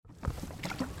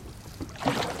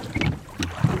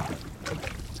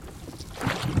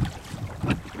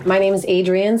My name is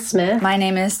Adrienne Smith. My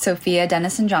name is Sophia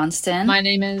Dennison-Johnston. My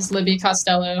name is Libby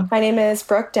Costello. My name is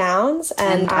Brooke Downs,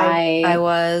 and I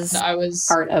was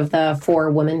part of the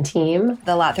 4-woman team.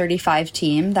 The Lat 35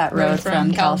 team that rode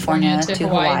from California to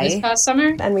Hawaii this past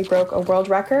summer. And we broke a world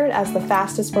record as the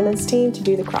fastest women's team to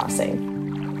do the crossing.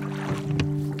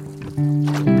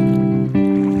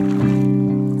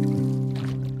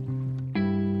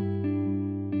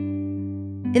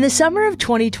 In the summer of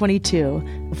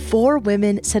 2022, 4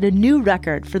 women set a new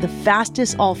record for the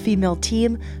fastest all-female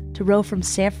team to row from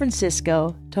San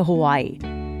Francisco to Hawaii.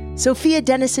 Sophia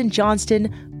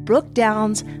Dennison-Johnston, Brooke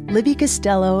Downs, Libby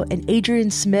Costello, and Adrienne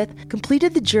Smith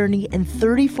completed the journey in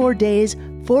 34 days,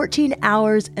 14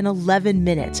 hours, and 11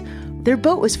 minutes. Their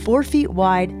boat was 4 feet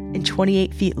wide and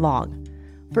 28 feet long.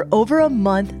 For over a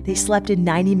month, they slept in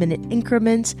 90-minute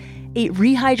increments, ate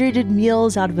rehydrated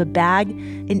meals out of a bag,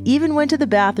 and even went to the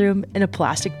bathroom in a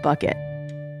plastic bucket.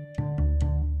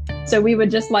 So we would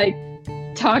just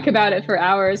talk about it for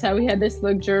hours, how we had this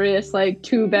luxurious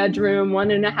 2-bedroom,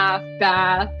 1.5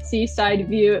 bath, seaside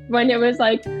view. When it was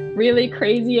really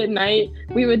crazy at night,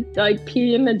 we would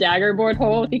pee in the daggerboard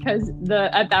hole because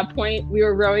at that point we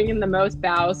were rowing in the most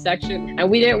bow section and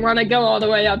we didn't want to go all the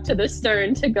way up to the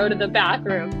stern to go to the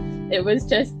bathroom. It was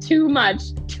just too much.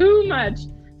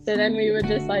 So then we would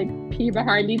just pee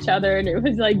behind each other, and it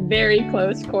was very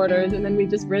close quarters, and then we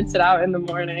just rinse it out in the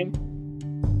morning.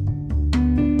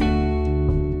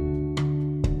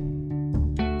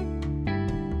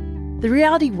 The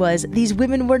reality was these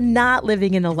women were not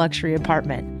living in a luxury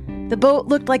apartment. The boat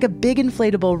looked like a big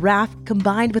inflatable raft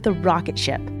combined with a rocket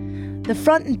ship. The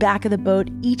front and back of the boat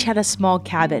each had a small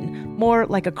cabin, more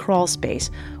like a crawl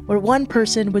space, where one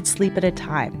person would sleep at a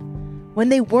time. When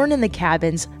they weren't in the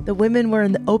cabins, the women were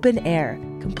in the open air,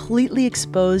 completely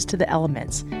exposed to the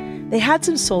elements. They had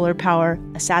some solar power,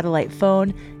 a satellite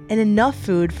phone, and enough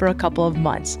food for a couple of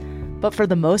months. But for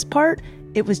the most part,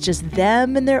 it was just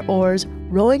them and their oars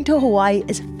rowing to Hawaii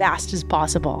as fast as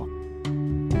possible.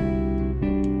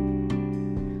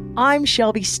 I'm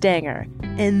Shelby Stanger,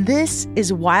 and this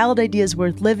is Wild Ideas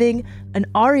Worth Living, an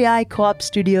REI Co-op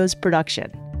Studios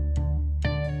production.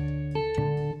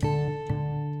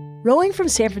 Rowing from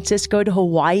San Francisco to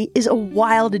Hawaii is a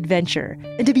wild adventure,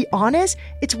 and to be honest,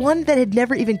 it's one that had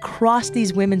never even crossed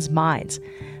these women's minds.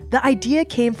 The idea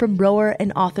came from rower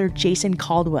and author Jason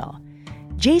Caldwell.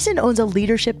 Jason owns a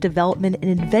leadership development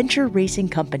and adventure racing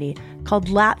company called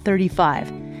Lat 35,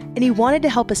 and he wanted to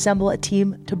help assemble a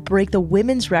team to break the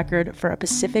women's record for a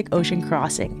Pacific Ocean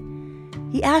crossing.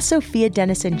 He asked Sophia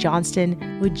Dennison-Johnston,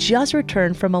 who had just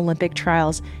returned from Olympic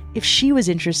trials, if she was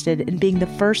interested in being the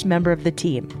first member of the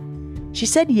team. She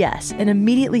said yes and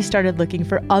immediately started looking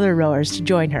for other rowers to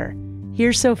join her.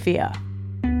 Here's Sophia.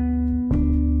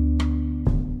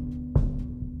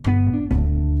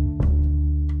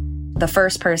 The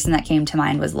first person that came to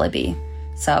mind was Libby.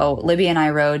 So Libby and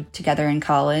I rowed together in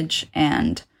college,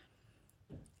 and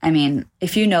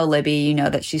if you know Libby, you know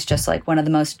that she's just one of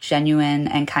the most genuine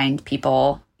and kind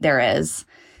people there is.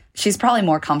 She's probably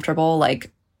more comfortable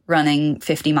running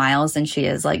 50 miles than she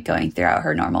is going throughout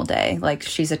her normal day.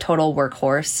 She's a total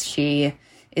workhorse. She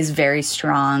is very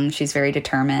strong. She's very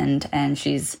determined, and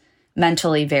she's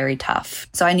mentally very tough.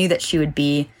 So I knew that she would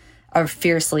be a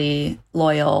fiercely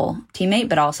loyal teammate,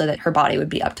 but also that her body would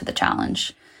be up to the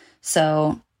challenge.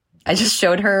 So I just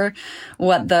showed her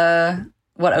what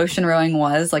ocean rowing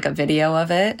was, a video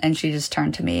of it. And she just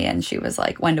turned to me and she was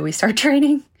like, "When do we start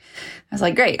training?" I was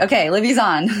like, "Great. Okay, Libby's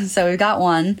on." So we got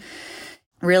one.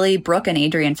 Really, Brooke and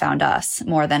Adrienne found us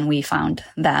more than we found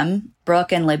them.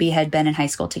 Brooke and Libby had been in high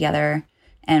school together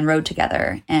and rowed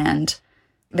together, and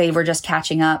they were just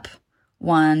catching up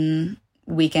one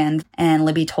weekend, and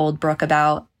Libby told Brooke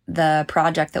about the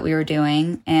project that we were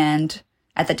doing, and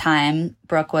at the time,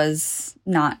 Brooke was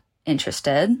not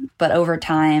interested, but over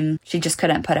time, she just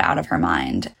couldn't put it out of her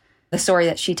mind. The story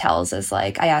that she tells is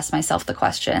I asked myself the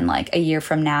question, a year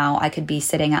from now, I could be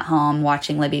sitting at home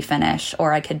watching Libby finish,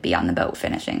 or I could be on the boat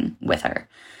finishing with her.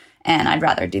 And I'd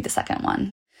rather do the second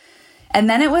one. And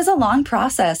then it was a long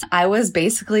process. I was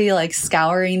basically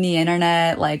scouring the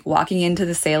internet, walking into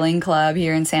the sailing club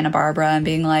here in Santa Barbara and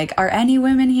being are any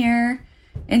women here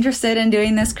interested in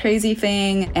doing this crazy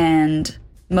thing? And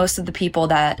most of the people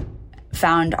that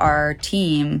found our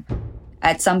team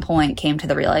at some point came to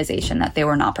the realization that they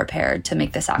were not prepared to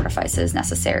make the sacrifices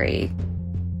necessary.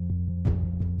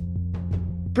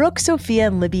 Brooke, Sophia,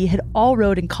 and Libby had all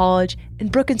rowed in college,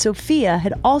 and Brooke and Sophia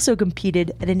had also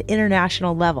competed at an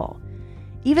international level.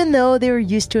 Even though they were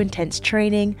used to intense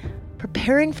training,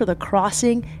 preparing for the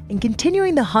crossing and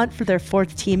continuing the hunt for their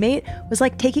fourth teammate was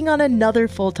like taking on another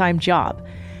full-time job.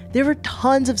 There were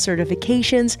tons of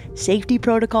certifications, safety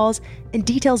protocols, and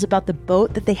details about the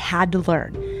boat that they had to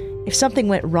learn. If something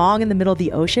went wrong in the middle of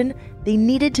the ocean, they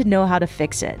needed to know how to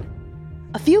fix it.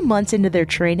 A few months into their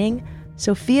training,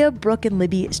 Sophia, Brooke, and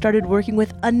Libby started working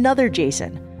with another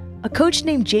Jason, a coach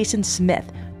named Jason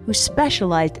Smith, who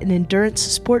specialized in endurance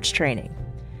sports training.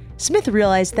 Smith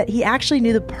realized that he actually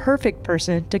knew the perfect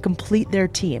person to complete their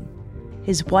team,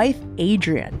 his wife,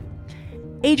 Adrienne.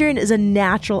 Adrienne is a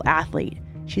natural athlete.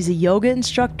 She's a yoga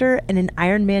instructor and an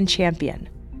Ironman champion.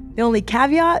 The only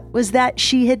caveat was that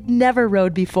she had never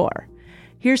rowed before.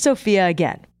 Here's Sophia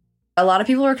again. A lot of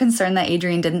people were concerned that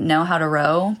Adrienne didn't know how to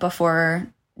row before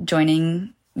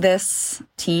joining this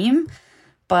team,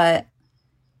 but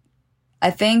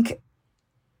I think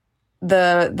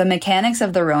the mechanics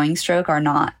of the rowing stroke are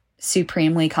not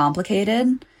supremely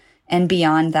complicated. And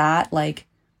beyond that, like,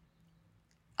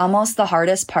 almost the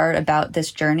hardest part about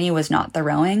this journey was not the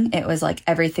rowing. It was like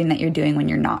everything that you're doing when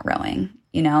you're not rowing.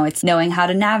 You know, it's knowing how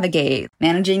to navigate,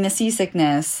 managing the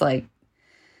seasickness, like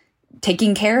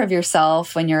taking care of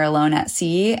yourself when you're alone at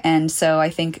sea. And so I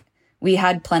think we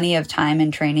had plenty of time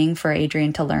and training for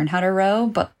Adrienne to learn how to row,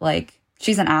 but like,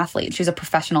 she's an athlete. She's a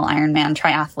professional Ironman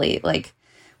triathlete. Like,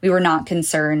 we were not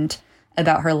concerned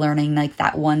about her learning like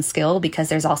that one skill, because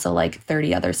there's also like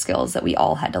 30 other skills that we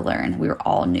all had to learn. We were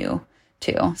all new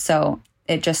too. So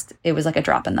it was like a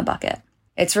drop in the bucket.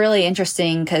 It's really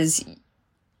interesting because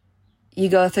you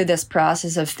go through this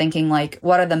process of thinking like,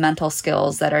 what are the mental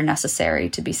skills that are necessary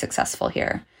to be successful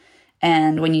here?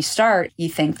 And when you start, you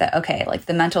think that, okay, like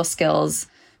the mental skills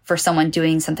for someone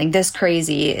doing something this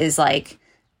crazy is like,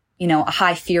 you know, a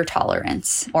high fear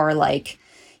tolerance, or like,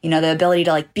 you know, the ability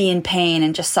to like be in pain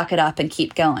and just suck it up and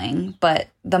keep going. But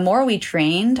the more we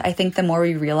trained, I think the more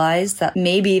we realized that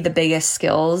maybe the biggest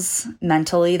skills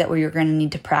mentally that we were going to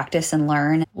need to practice and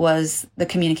learn was the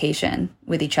communication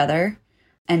with each other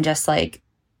and just like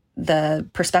the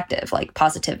perspective, like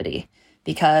positivity.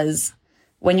 Because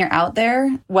when you're out there,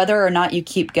 whether or not you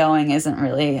keep going isn't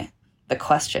really the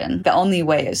question. The only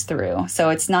way is through.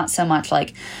 So it's not so much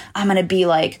like, I'm going to be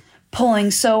like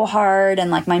pulling so hard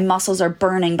and like my muscles are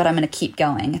burning, but I'm going to keep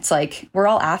going. It's like, we're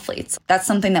all athletes. That's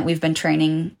something that we've been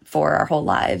training for our whole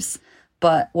lives.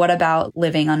 But what about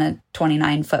living on a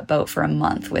 29-foot boat for a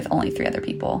month with only 3 other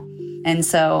people? And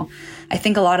so I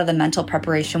think a lot of the mental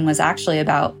preparation was actually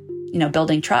about, you know,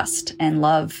 building trust and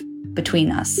love between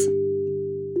us.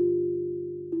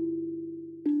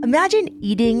 Imagine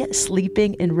eating,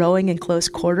 sleeping, and rowing in close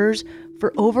quarters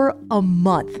for over a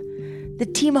month.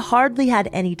 The team hardly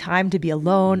had any time to be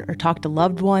alone or talk to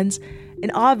loved ones,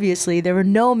 and obviously there were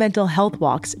no mental health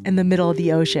walks in the middle of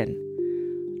the ocean.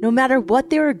 No matter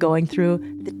what they were going through,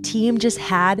 the team just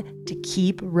had to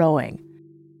keep rowing.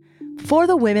 Before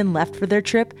the women left for their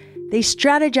trip, they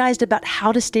strategized about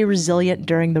how to stay resilient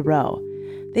during the row.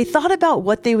 They thought about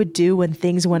what they would do when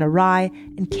things went awry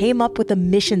and came up with a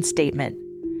mission statement.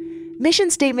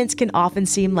 Mission statements can often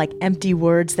seem like empty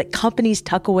words that companies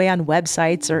tuck away on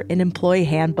websites or in employee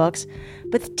handbooks,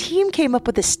 but the team came up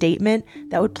with a statement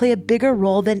that would play a bigger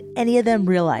role than any of them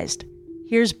realized.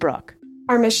 Here's Brooke.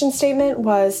 Our mission statement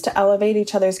was to elevate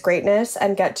each other's greatness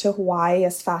and get to Hawaii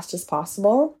as fast as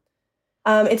possible.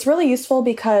 It's really useful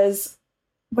because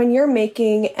when you're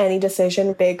making any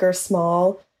decision, big or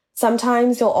small,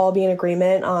 sometimes you'll all be in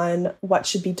agreement on what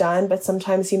should be done, but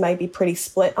sometimes you might be pretty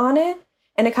split on it.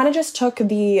 And it kind of just took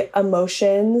the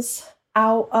emotions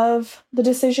out of the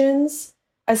decisions,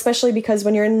 especially because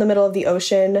when you're in the middle of the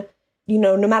ocean, you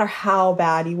know, no matter how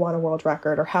bad you want a world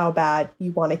record or how bad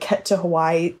you want to get to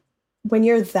Hawaii, when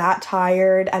you're that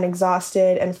tired and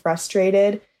exhausted and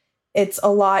frustrated, it's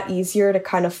a lot easier to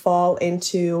kind of fall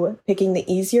into picking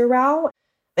the easier route.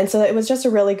 And so it was just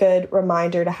a really good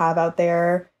reminder to have out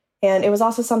there. And it was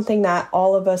also something that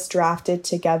all of us drafted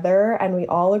together and we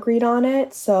all agreed on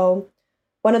it. So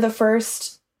one of the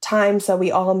first times that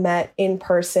we all met in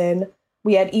person,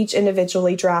 we had each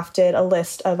individually drafted a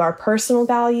list of our personal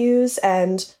values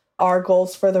and our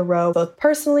goals for the row, both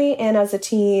personally and as a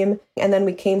team. And then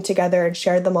we came together and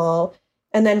shared them all.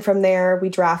 And then from there, we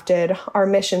drafted our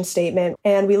mission statement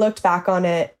and we looked back on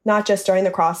it, not just during the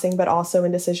crossing, but also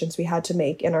in decisions we had to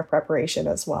make in our preparation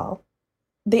as well.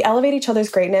 The elevate each other's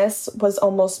greatness was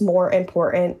almost more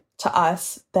important to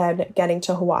us than getting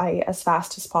to Hawaii as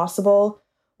fast as possible.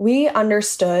 We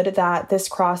understood that this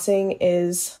crossing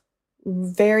is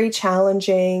very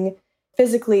challenging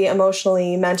physically,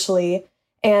 emotionally, mentally,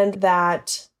 and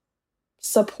that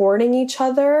supporting each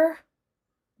other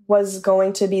was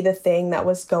going to be the thing that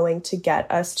was going to get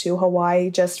us to Hawaii.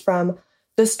 Just from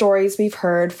the stories we've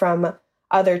heard from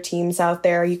other teams out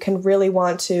there, you can really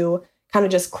want to kind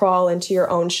of just crawl into your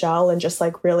own shell and just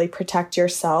like really protect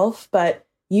yourself. But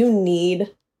you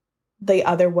need the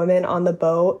other women on the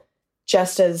boat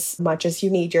just as much as you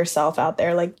need yourself out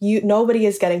there. Like nobody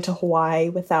is getting to Hawaii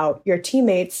without your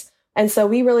teammates. And so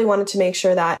we really wanted to make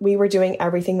sure that we were doing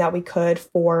everything that we could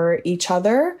for each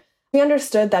other. We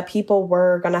understood that people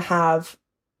were going to have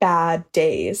bad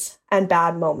days and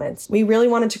bad moments. We really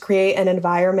wanted to create an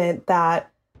environment that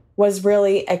was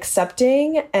really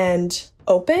accepting and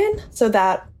open so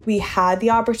that we had the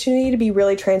opportunity to be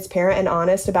really transparent and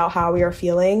honest about how we were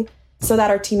feeling so that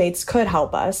our teammates could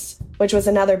help us, which was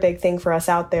another big thing for us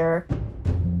out there.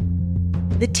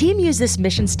 The team used this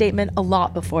mission statement a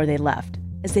lot before they left,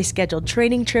 as they scheduled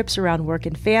training trips around work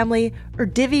and family or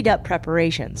divvied up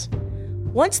preparations.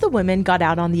 Once the women got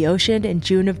out on the ocean in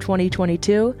June of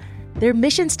 2022, their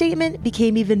mission statement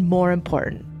became even more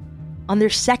important. On their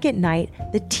second night,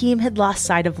 the team had lost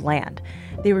sight of land.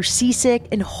 They were seasick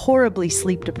and horribly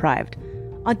sleep-deprived.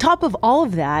 On top of all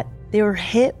of that, they were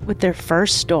hit with their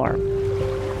first storm.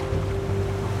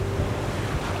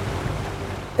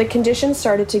 The conditions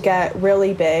started to get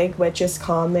really big, which is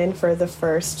common for the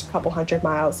first couple hundred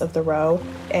miles of the row.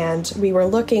 And we were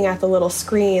looking at the little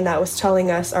screen that was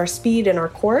telling us our speed and our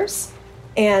course,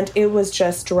 and it was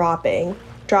just dropping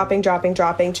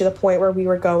to the point where we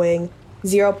were going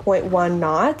 0.1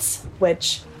 knots,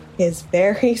 which is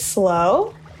very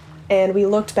slow. And we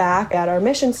looked back at our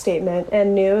mission statement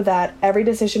and knew that every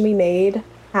decision we made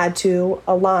had to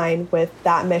align with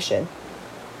that mission.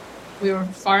 We were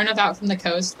far enough out from the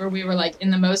coast where we were like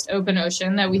in the most open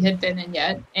ocean that we had been in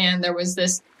yet. And there was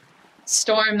this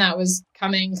storm that was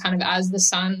coming kind of as the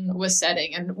sun was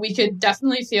setting. And we could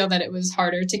definitely feel that it was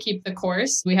harder to keep the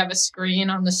course. We have a screen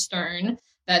on the stern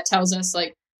that tells us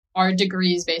like our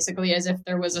degrees, basically as if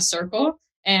there was a circle,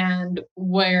 and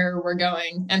where we're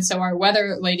going. And so our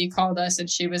weather lady called us and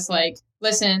she was like,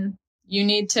 listen, you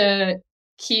need to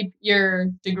keep your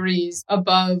degrees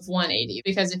above 180,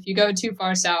 because if you go too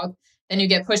far south, then you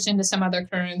get pushed into some other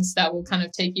currents that will kind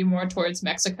of take you more towards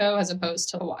Mexico as opposed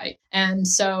to Hawaii. And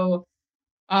so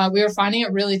we were finding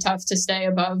it really tough to stay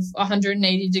above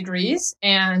 180 degrees,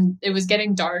 and it was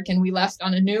getting dark, and we left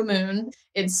on a new moon.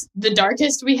 It's the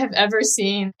darkest we have ever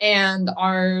seen. And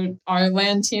our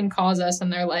land team calls us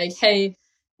and they're like, hey,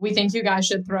 we think you guys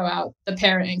should throw out the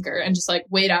pair anchor and just like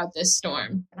wait out this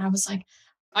storm. And I was like,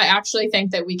 I actually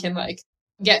think that we can like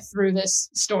get through this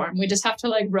storm. We just have to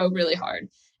like row really hard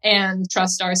and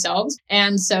trust ourselves.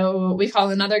 And so we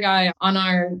call another guy on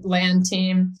our land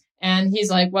team and he's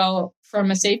like, well,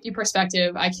 from a safety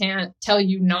perspective, I can't tell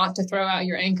you not to throw out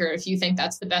your anchor if you think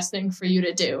that's the best thing for you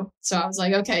to do. So I was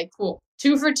like, okay, cool.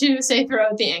 2 for 2, say throw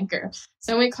out the anchor.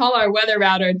 So we call our weather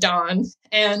router, Dawn,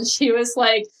 and she was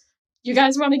like, you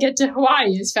guys want to get to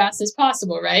Hawaii as fast as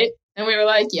possible, right? And we were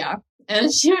like, yeah.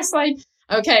 And she was like,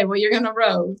 okay, well, you're going to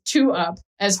row 2 up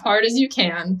as hard as you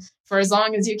can for as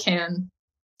long as you can.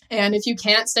 And if you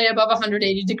can't stay above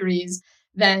 180 degrees,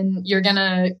 then you're going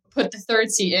to put the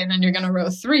third seat in and you're going to row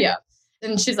 3 up.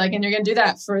 And she's like, and you're going to do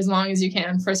that for as long as you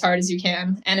can, for as hard as you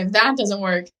can. And if that doesn't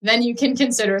work, then you can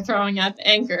consider throwing out the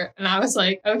anchor. And I was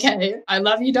like, okay, I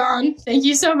love you, Dawn. Thank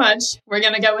you so much. We're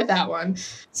going to go with that one.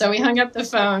 So we hung up the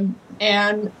phone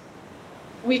and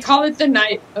we call it the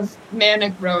night of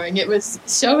manic rowing. It was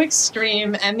so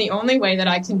extreme. And the only way that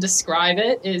I can describe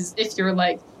it is if you're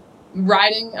like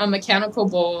riding a mechanical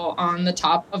bull on the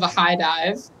top of a high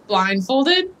dive,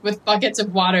 blindfolded with buckets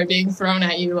of water being thrown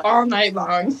at you all night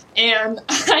long. And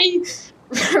I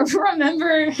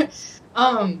remember,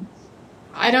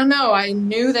 I don't know, I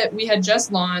knew that we had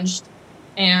just launched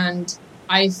and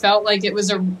I felt like it was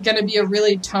going to be a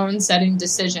really tone-setting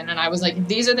decision. And I was like, if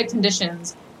these are the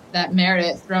conditions that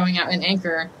merit throwing out an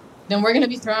anchor, then we're going to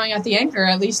be throwing out the anchor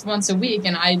at least once a week.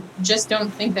 And I just don't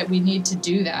think that we need to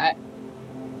do that.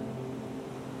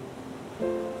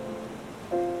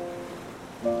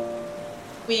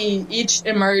 We each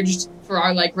emerged for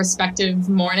our like respective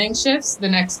morning shifts the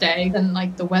next day. Then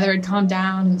like the weather had calmed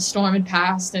down and the storm had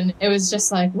passed. And it was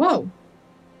just like, whoa,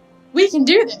 we can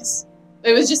do this.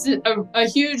 It was just a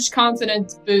huge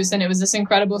confidence boost. And it was this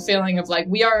incredible feeling of like,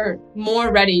 we are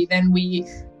more ready than we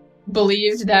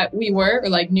believed that we were or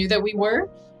like knew that we were.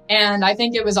 And I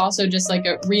think it was also just like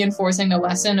reinforcing the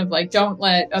lesson of like, don't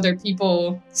let other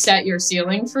people set your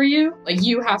ceiling for you. Like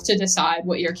you have to decide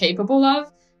what you're capable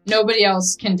of. Nobody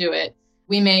else can do it.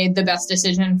 We made the best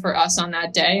decision for us on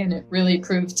that day, and it really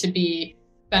proved to be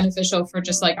beneficial for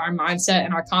just like our mindset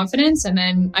and our confidence. And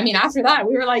then, I mean, after that,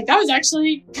 we were like, that was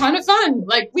actually kind of fun.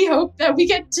 Like, we hope that we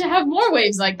get to have more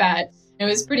waves like that. It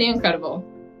was pretty incredible.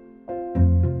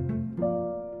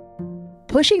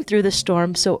 Pushing through the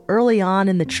storm so early on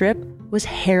in the trip was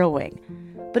harrowing,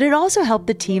 but it also helped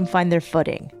the team find their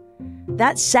footing.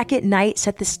 That second night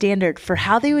set the standard for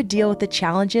how they would deal with the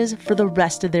challenges for the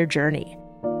rest of their journey.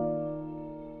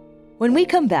 When we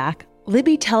come back,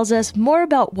 Libby tells us more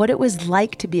about what it was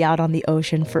like to be out on the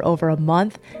ocean for over a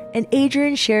month, and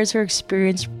Adrian shares her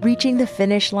experience reaching the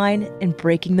finish line and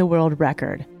breaking the world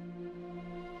record.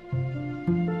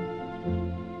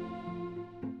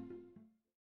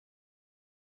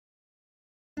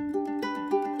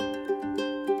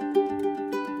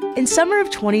 In summer of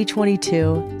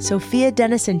 2022, Sophia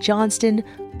Dennison-Johnston,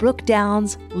 Brooke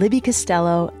Downs, Libby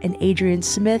Costello, and Adrian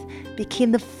Smith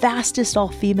became the fastest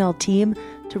all-female team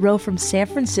to row from San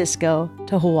Francisco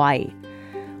to Hawaii.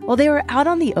 While they were out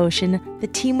on the ocean, the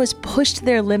team was pushed to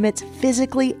their limits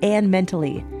physically and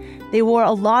mentally. They wore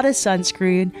a lot of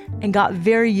sunscreen and got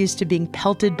very used to being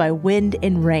pelted by wind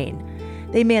and rain.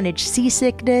 They managed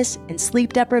seasickness and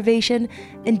sleep deprivation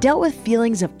and dealt with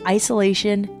feelings of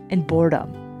isolation and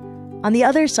boredom. On the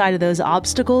other side of those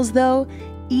obstacles, though,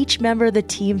 each member of the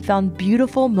team found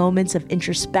beautiful moments of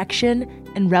introspection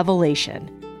and revelation.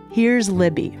 Here's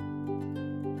Libby.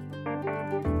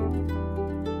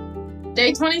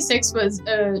 Day 26 was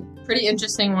a pretty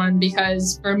interesting one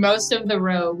because for most of the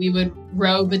row, we would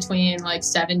row between like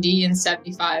 70 and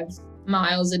 75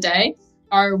 miles a day.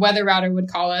 Our weather router would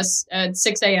call us at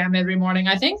 6 a.m. every morning,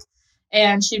 I think.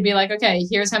 And she'd be like, okay,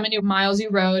 here's how many miles you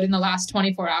rode in the last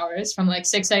 24 hours from like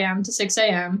 6 a.m. to 6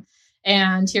 a.m.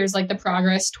 And here's like the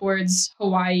progress towards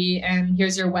Hawaii. And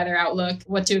here's your weather outlook,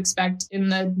 what to expect in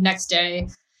the next day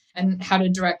and how to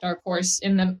direct our course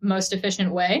in the most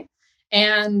efficient way.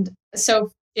 And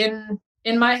so in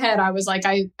my head, I was like,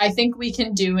 I think we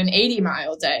can do an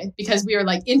 80-mile day because we were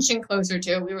like inching closer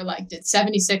to it. We were like, did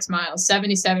 76 miles,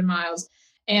 77 miles.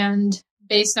 And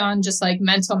based on just like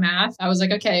mental math, I was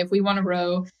like, okay, if we want to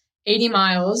row 80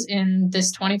 miles in this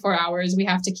 24 hours, we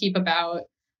have to keep about,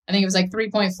 I think it was like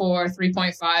 3.4,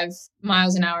 3.5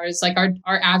 miles an hour is like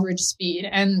our average speed.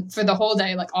 And for the whole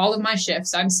day, like all of my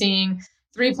shifts, I'm seeing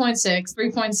 3.6,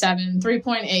 3.7,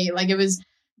 3.8, like it was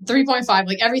 3.5,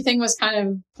 like everything was kind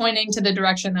of pointing to the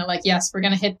direction that like, yes, we're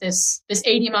going to hit this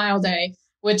 80-mile day,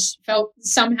 which felt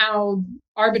somehow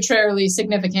arbitrarily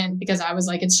significant because I was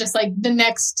like, it's just like the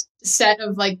next set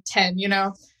of like 10, you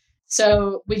know?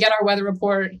 So we get our weather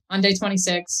report on day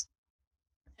 26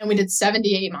 and we did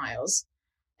 78 miles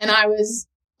and I was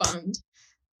bummed.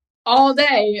 All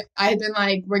day I had been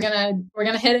like, we're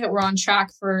gonna hit it. We're on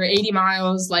track for 80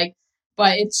 miles. Like,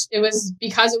 but it was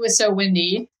because it was so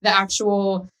windy, the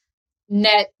actual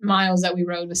net miles that we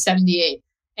rode was 78.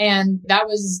 And that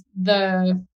was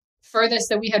the furthest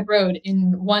that we had rode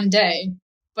in one day.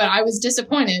 But I was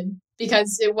disappointed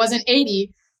because it wasn't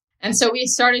 80. And so we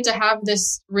started to have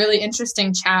this really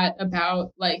interesting chat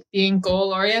about like being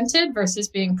goal oriented versus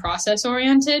being process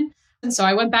oriented. And so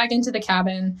I went back into the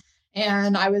cabin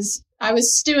and I was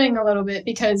stewing a little bit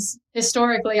because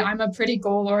historically I'm a pretty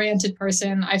goal oriented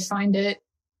person. I find it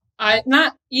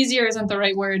not easier isn't the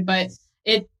right word, but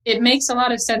it makes a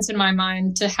lot of sense in my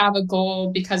mind to have a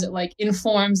goal because it like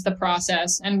informs the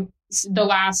process. And the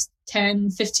last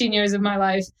 10, 15 years of my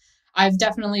life, I've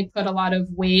definitely put a lot of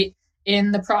weight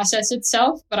in the process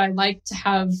itself, but I like to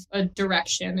have a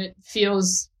direction. It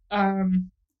feels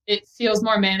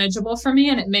more manageable for me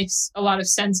and it makes a lot of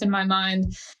sense in my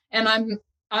mind. And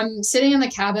I'm sitting in the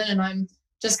cabin and I'm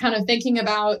just kind of thinking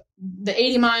about the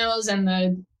 80 miles and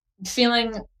the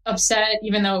feeling upset,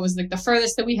 even though it was like the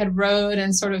furthest that we had rode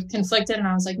and sort of conflicted. And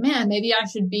I was like, man, maybe I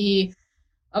should be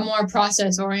a more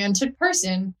process oriented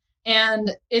person.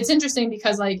 And it's interesting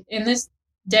because like in this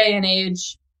day and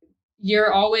age,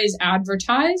 you're always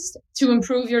advertised to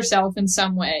improve yourself in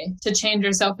some way, to change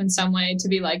yourself in some way, to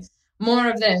be like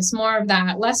more of this, more of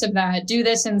that, less of that, do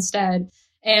this instead.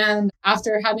 And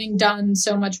after having done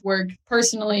so much work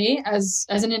personally as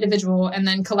an individual and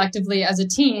then collectively as a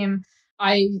team,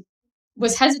 I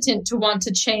was hesitant to want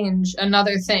to change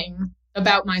another thing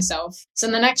about myself. So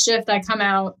in the next shift, I come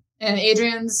out and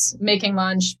Adrian's making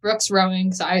lunch, Brooke's rowing,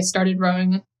 because I started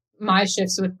rowing my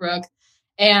shifts with Brooke.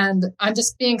 And I'm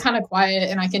just being kind of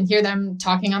quiet and I can hear them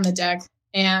talking on the deck.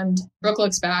 And Brooke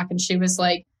looks back and she was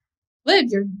like, Lib,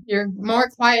 you're more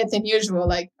quiet than usual.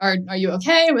 Like, are you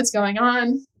okay? What's going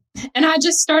on? And I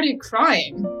just started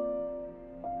crying.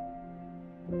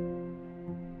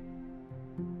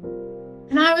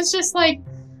 And I was just like,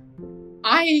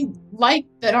 I like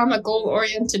that I'm a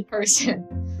goal-oriented person.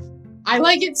 I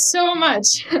like it so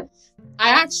much. I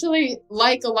actually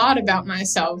like a lot about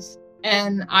myself.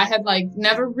 And I had like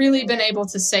never really been able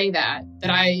to say that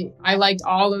I liked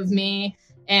all of me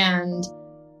and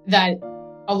that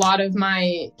a lot of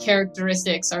my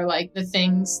characteristics are like the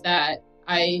things that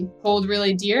I hold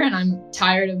really dear, and I'm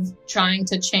tired of trying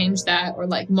to change that or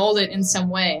like mold it in some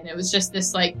way. And it was just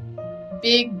this like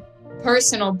big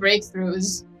personal breakthrough.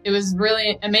 It was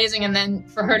really amazing. And then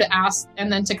for her to ask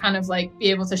and then to kind of like be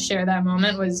able to share that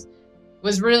moment was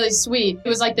really sweet. It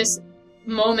was like this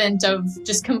moment of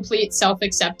just complete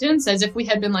self-acceptance, as if we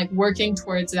had been like working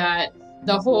towards that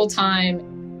the whole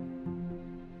time.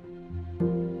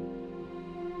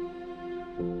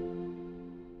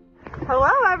 Hello,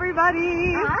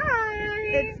 everybody. Hi.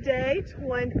 It's day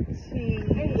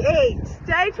 28.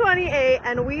 Day 28,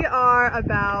 and we are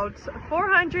about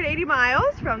 480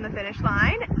 miles from the finish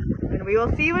line, and we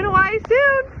will see you in Hawaii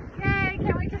soon. Yay,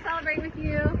 can't wait to celebrate with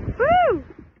you. Woo!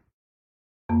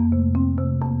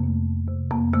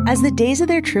 As the days of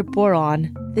their trip wore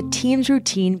on, the team's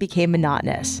routine became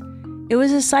monotonous. It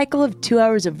was a cycle of 2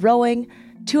 hours of rowing,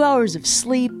 2 hours of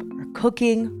sleep, or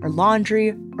cooking, or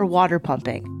laundry, or water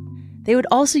pumping. They would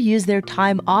also use their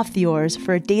time off the oars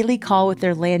for a daily call with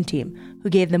their land team,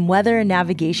 who gave them weather and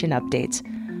navigation updates.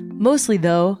 Mostly,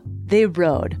 though, they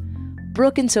rowed.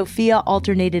 Brooke and Sophia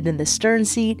alternated in the stern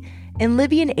seat, and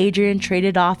Libby and Adrian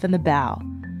traded off in the bow.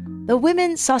 The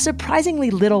women saw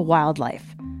surprisingly little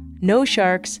wildlife. No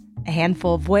sharks, a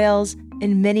handful of whales,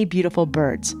 and many beautiful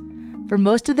birds. For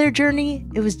most of their journey,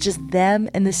 it was just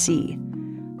them and the sea.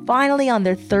 Finally, on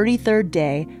their 33rd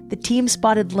day, the team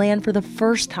spotted land for the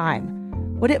first time.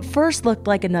 What at first looked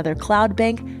like another cloud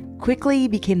bank quickly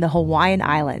became the Hawaiian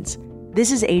Islands.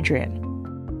 This is Adrian.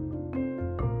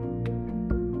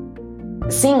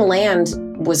 Seeing land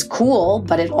was cool,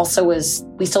 but it also was,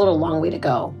 we still had a long way to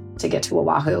go to get to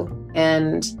Oahu.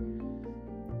 And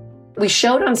we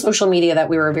showed on social media that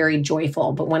we were very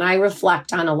joyful, but when I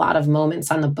reflect on a lot of moments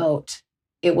on the boat,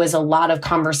 it was a lot of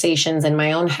conversations in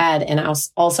my own head and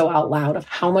also out loud of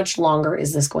how much longer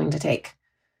is this going to take?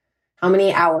 How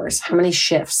many hours? How many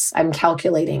shifts? I'm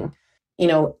calculating. You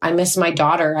know, I miss my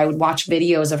daughter. I would watch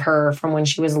videos of her from when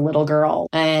she was a little girl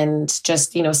and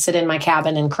just, you know, sit in my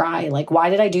cabin and cry. Like, why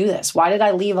did I do this? Why did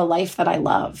I leave a life that I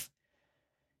love?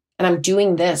 And I'm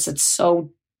doing this. It's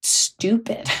so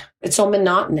stupid. It's so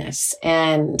monotonous.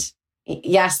 And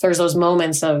yes, there's those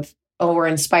moments of, oh, we're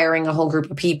inspiring a whole group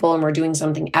of people and we're doing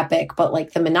something epic. But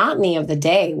like the monotony of the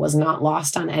day was not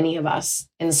lost on any of us.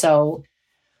 And so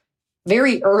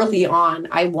very early on,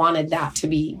 I wanted that to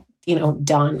be, you know,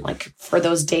 done, like for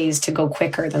those days to go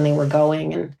quicker than they were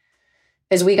going. And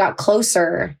as we got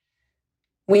closer,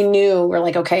 we knew we're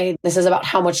like, okay, this is about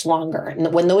how much longer.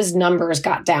 And when those numbers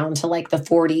got down to like the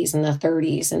 40s and the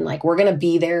 30s and like, we're going to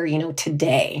be there, you know,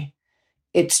 today,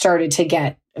 it started to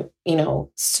get, you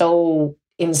know, so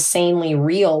insanely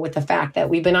real with the fact that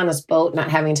we've been on this boat not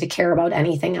having to care about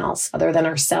anything else other than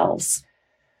ourselves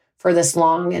for this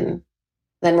long. And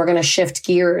then we're going to shift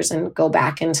gears and go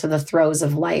back into the throes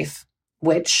of life,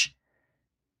 which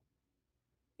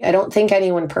I don't think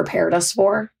anyone prepared us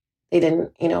for. They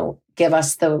didn't, you know, give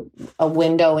us a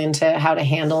window into how to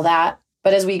handle that.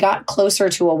 But as we got closer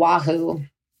to Oahu,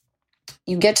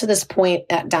 you get to this point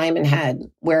at Diamond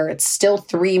Head where it's still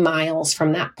 3 miles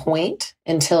from that point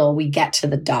until we get to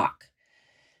the dock.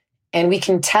 And we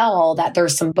can tell that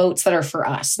there's some boats that are for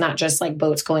us, not just like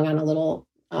boats going on a little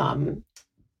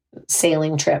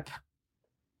sailing trip.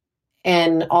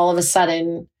 And all of a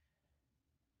sudden,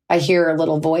 I hear a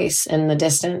little voice in the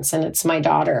distance, and it's my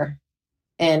daughter.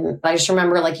 And I just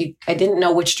remember I didn't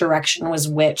know which direction was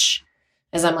which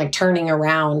as I'm like turning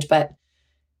around, but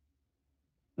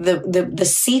the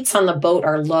seats on the boat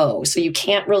are low. So you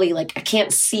can't really I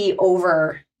can't see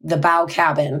over the bow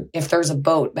cabin if there's a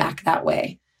boat back that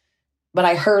way. But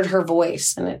I heard her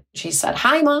voice and she said,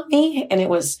 "Hi, Mommy." And it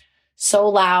was so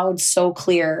loud, so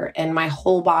clear. And my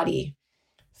whole body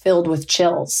filled with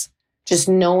chills, just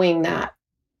knowing that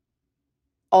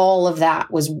all of that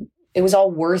it was all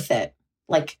worth it.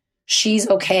 Like, she's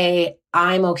okay,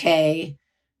 I'm okay.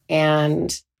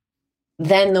 And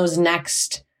then those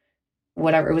next,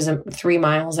 whatever, it was 3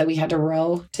 miles that we had to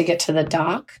row to get to the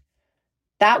dock.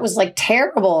 That was like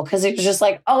terrible because it was just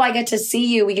like, oh, I get to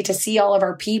see you. We get to see all of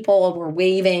our people. We're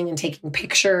waving and taking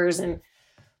pictures. And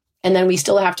then we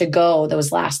still have to go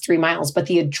those last 3 miles. But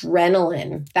the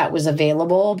adrenaline that was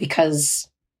available because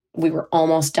we were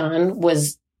almost done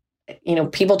was, you know,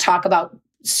 people talk about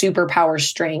superpower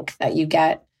strength that you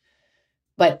get.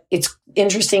 But it's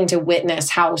interesting to witness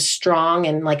how strong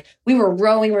and we were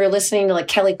rowing, we were listening to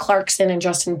Kelly Clarkson and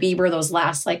Justin Bieber those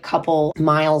last couple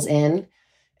miles in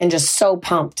and just so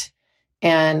pumped.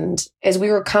 And as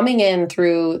we were coming in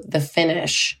through the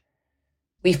finish,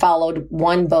 we followed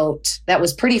one boat that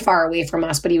was pretty far away from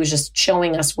us, but he was just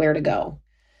showing us where to go.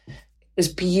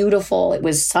 was beautiful. It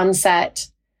was sunset.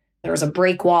 There was a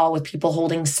break wall with people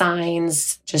holding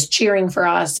signs, just cheering for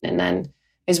us. And then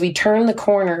as we turned the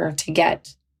corner to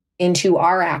get into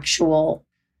our actual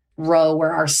row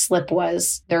where our slip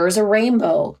was, there was a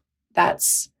rainbow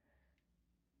that's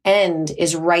end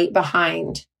is right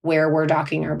behind where we're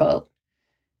docking our boat.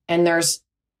 And there's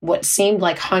what seemed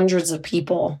like hundreds of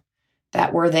people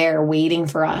that were there waiting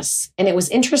for us. And it was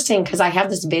interesting because I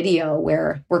have this video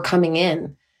where we're coming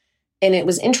in. And it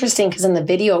was interesting because in the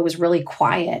video, it was really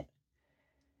quiet.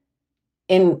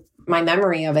 In my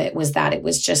memory of it was that it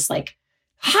was just like,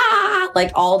 ha,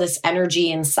 like all this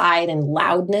energy inside and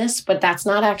loudness. But that's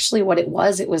not actually what it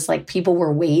was. It was like people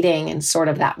were waiting and sort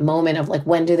of that moment of like,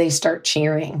 when do they start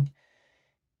cheering?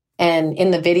 And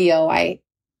in the video, I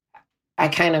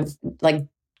kind of like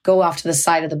go off to the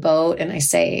side of the boat and I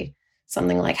say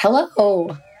something like,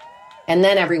 hello. And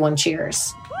then everyone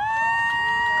cheers.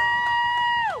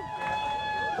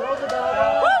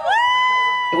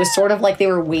 It was sort of like they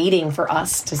were waiting for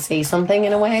us to say something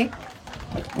in a way.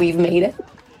 Like, we've made it.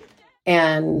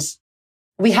 And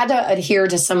we had to adhere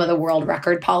to some of the world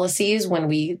record policies when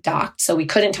we docked. So we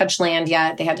couldn't touch land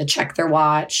yet. They had to check their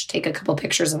watch, take a couple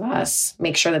pictures of us,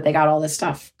 make sure that they got all this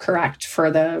stuff correct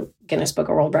for the Guinness Book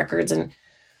of World Records. And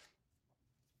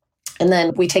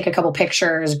then we take a couple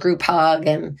pictures, group hug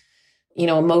and, you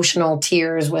know, emotional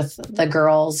tears with the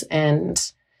girls. And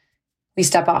we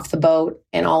step off the boat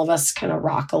and all of us kind of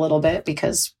rock a little bit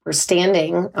because we're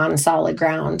standing on solid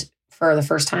ground for the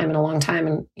first time in a long time.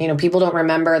 And, you know, people don't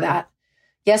remember that,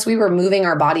 yes, we were moving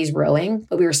our bodies rowing,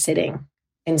 but we were sitting.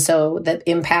 And so the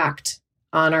impact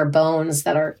on our bones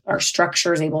that our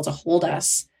structure is able to hold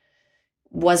us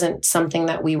wasn't something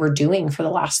that we were doing for the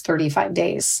last 35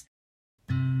 days.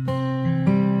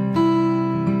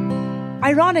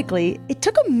 Ironically, it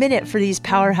took a minute for these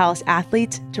powerhouse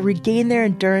athletes to regain their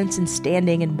endurance in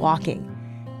standing and walking.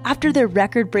 After their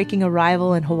record-breaking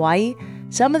arrival in Hawaii,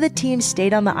 some of the teams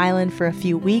stayed on the island for a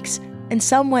few weeks and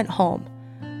some went home.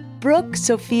 Brooke,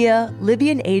 Sophia,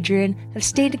 Libby, and Adrian have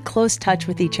stayed in close touch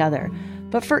with each other,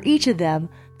 but for each of them,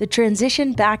 the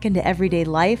transition back into everyday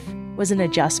life was an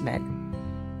adjustment.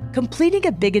 Completing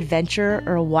a big adventure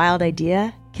or a wild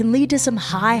idea can lead to some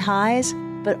high highs,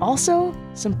 but also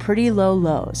some pretty low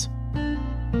lows.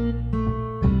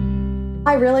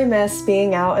 I really miss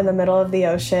being out in the middle of the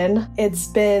ocean. It's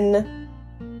been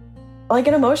like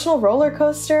an emotional roller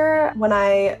coaster. When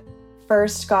I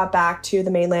first got back to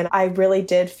the mainland, I really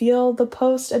did feel the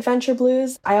post-adventure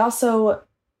blues. I also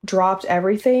dropped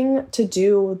everything to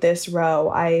do this row.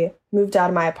 I moved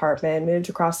out of my apartment, moved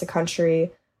across the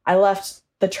country. I left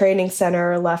the training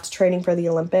center, left training for the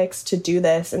Olympics to do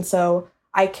this. And so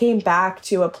I came back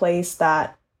to a place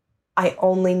that I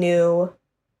only knew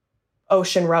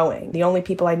ocean rowing. The only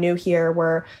people I knew here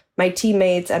were my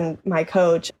teammates and my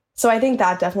coach. So I think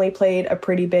that definitely played a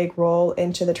pretty big role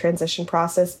into the transition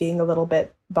process being a little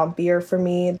bit bumpier for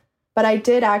me. But I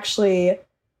did actually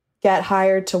get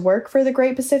hired to work for the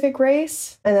Great Pacific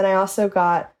Race. And then I also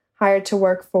got hired to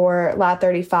work for Lat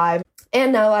 35.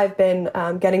 And now I've been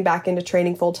getting back into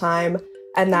training full time,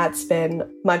 and that's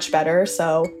been much better.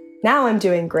 So now I'm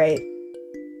doing great.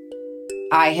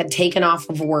 I had taken off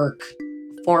of work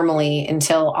formally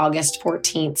until August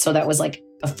 14th. So that was like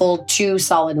a full 2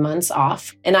 solid months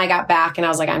off. And I got back and I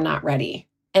was like, I'm not ready.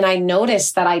 And I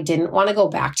noticed that I didn't want to go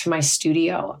back to my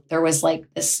studio. There was like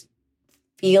this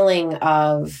feeling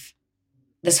of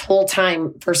this whole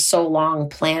time for so long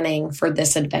planning for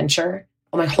this adventure.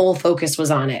 My whole focus was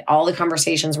on it. All the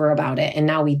conversations were about it. And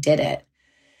now we did it.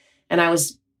 And I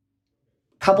was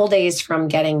a couple days from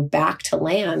getting back to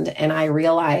land. And I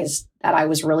realized that I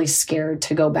was really scared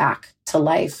to go back to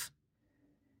life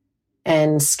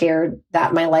and scared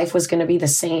that my life was going to be the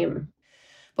same.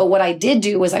 But what I did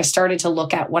do was I started to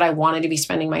look at what I wanted to be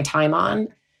spending my time on.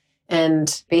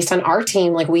 And based on our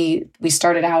team, like we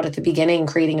started out at the beginning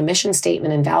creating a mission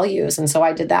statement and values. And so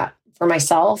I did that for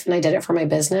myself and I did it for my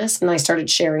business. And I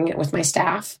started sharing it with my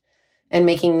staff and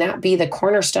making that be the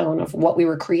cornerstone of what we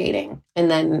were creating. And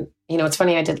then, you know, it's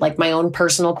funny, I did like my own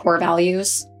personal core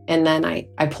values. And then I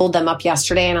pulled them up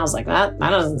yesterday and I was like, that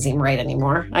doesn't seem right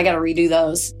anymore. I got to redo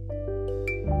those.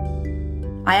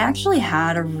 I actually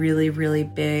had a really, really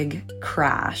big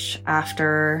crash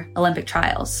after Olympic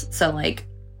trials. So like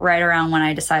right around when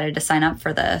I decided to sign up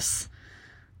for this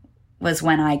was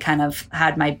when I kind of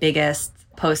had my biggest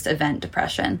post-event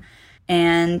depression.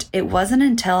 And it wasn't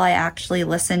until I actually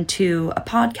listened to a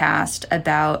podcast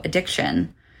about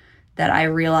addiction that I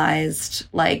realized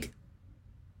like,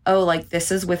 oh, like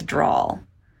this is withdrawal.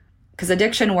 Because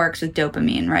addiction works with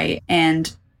dopamine, right?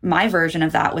 And my version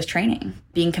of that was training,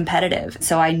 being competitive.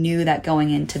 So I knew that going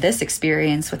into this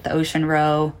experience with the ocean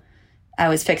row, I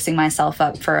was fixing myself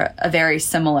up for a very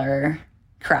similar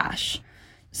crash.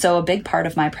 So a big part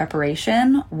of my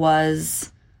preparation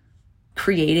was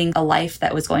creating a life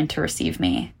that was going to receive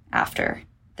me after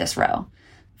this row.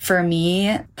 For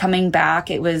me, coming back,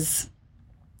 it was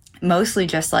mostly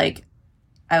just like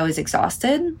I was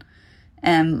exhausted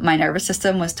and my nervous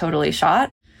system was totally shot.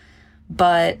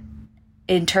 But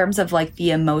in terms of like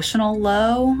the emotional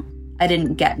low, I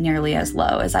didn't get nearly as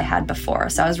low as I had before.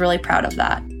 So I was really proud of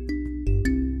that.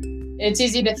 It's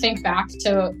easy to think back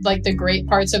to like the great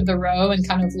parts of the row and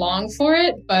kind of long for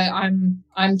it, but I'm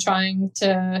trying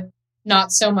to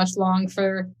not so much long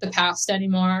for the past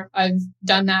anymore. I've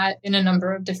done that in a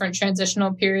number of different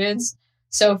transitional periods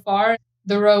so far.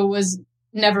 The row was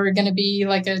never going to be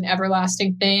like an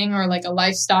everlasting thing or like a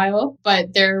lifestyle,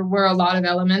 but there were a lot of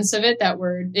elements of it that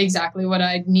were exactly what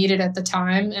I needed at the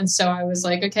time. And so I was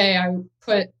like, okay, I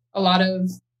put a lot of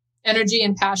energy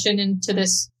and passion into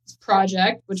this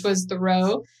project, which was the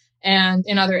row, and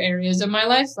in other areas of my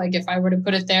life. Like if I were to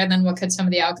put it there, then what could some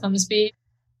of the outcomes be?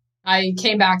 I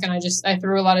came back and I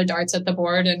threw a lot of darts at the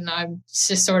board, and I'm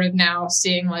just sort of now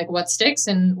seeing like what sticks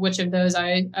and which of those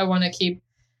I want to keep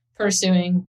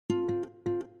pursuing.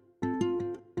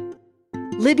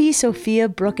 Libby, Sophia,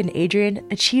 Brooke, and Adrian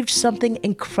achieved something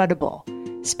incredible,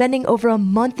 spending over a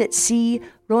month at sea,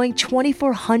 rowing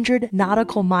 2,400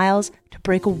 nautical miles to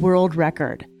break a world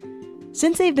record.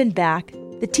 Since they've been back,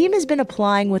 the team has been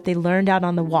applying what they learned out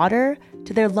on the water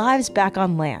to their lives back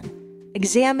on land,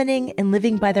 examining and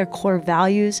living by their core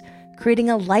values, creating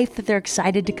a life that they're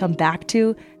excited to come back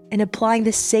to, and applying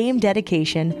the same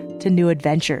dedication to new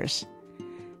adventures.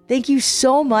 Thank you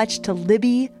so much to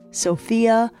Libby,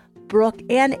 Sophia, Brooke,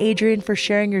 and Adrian for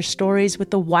sharing your stories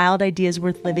with the Wild Ideas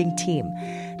Worth Living team.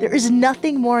 There is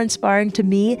nothing more inspiring to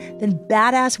me than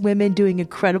badass women doing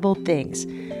incredible things.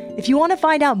 If you want to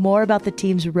find out more about the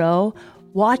team's row,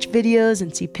 watch videos,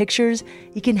 and see pictures,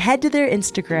 you can head to their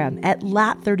Instagram at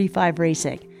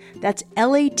Lat35Racing. That's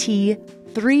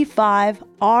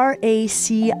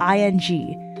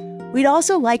LAT35RACING. We'd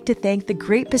also like to thank the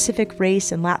Great Pacific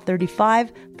Race and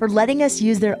Lat35 for letting us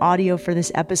use their audio for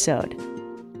this episode.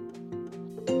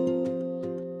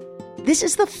 This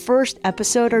is the first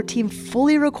episode our team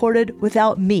fully recorded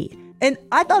without me, and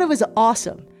I thought it was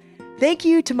awesome. Thank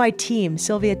you to my team,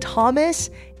 Sylvia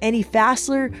Thomas, Annie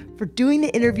Fassler, for doing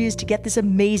the interviews to get this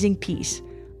amazing piece.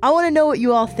 I want to know what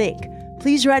you all think.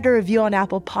 Please write a review on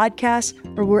Apple Podcasts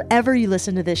or wherever you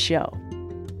listen to this show.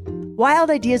 Wild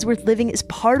Ideas Worth Living is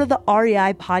part of the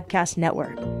REI Podcast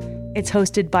Network. It's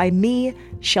hosted by me,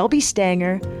 Shelby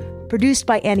Stanger, produced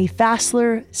by Annie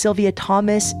Fassler, Sylvia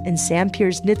Thomas, and Sam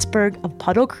Piers-Nitzberg of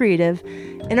Puddle Creative,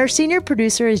 and our senior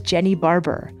producer is Jenny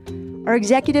Barber. Our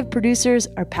executive producers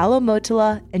are Paolo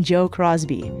Motola and Joe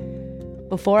Crosby.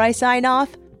 Before I sign off,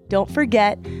 don't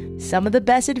forget, some of the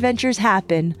best adventures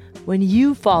happen when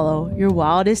you follow your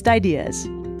wildest ideas.